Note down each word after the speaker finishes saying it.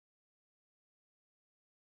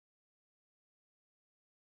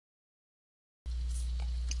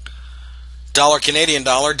Dollar Canadian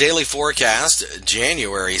dollar daily forecast,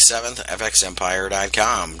 January 7th,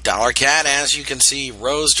 FXEmpire.com. Dollar CAD, as you can see,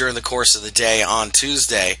 rose during the course of the day on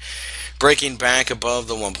Tuesday, breaking back above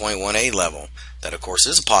the 1.18 level. That, of course,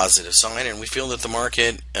 is a positive sign, and we feel that the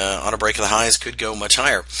market, on a break of the highs, could go much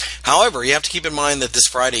higher. However, you have to keep in mind that this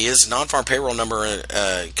Friday is non-farm payroll number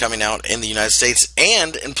coming out in the United States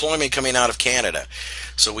and employment coming out of Canada.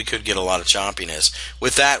 So we could get a lot of choppiness.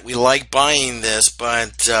 With that, we like buying this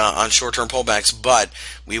but on short-term pullbacks, but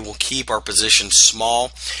we will keep our position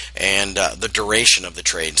small and the duration of the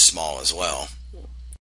trade small as well.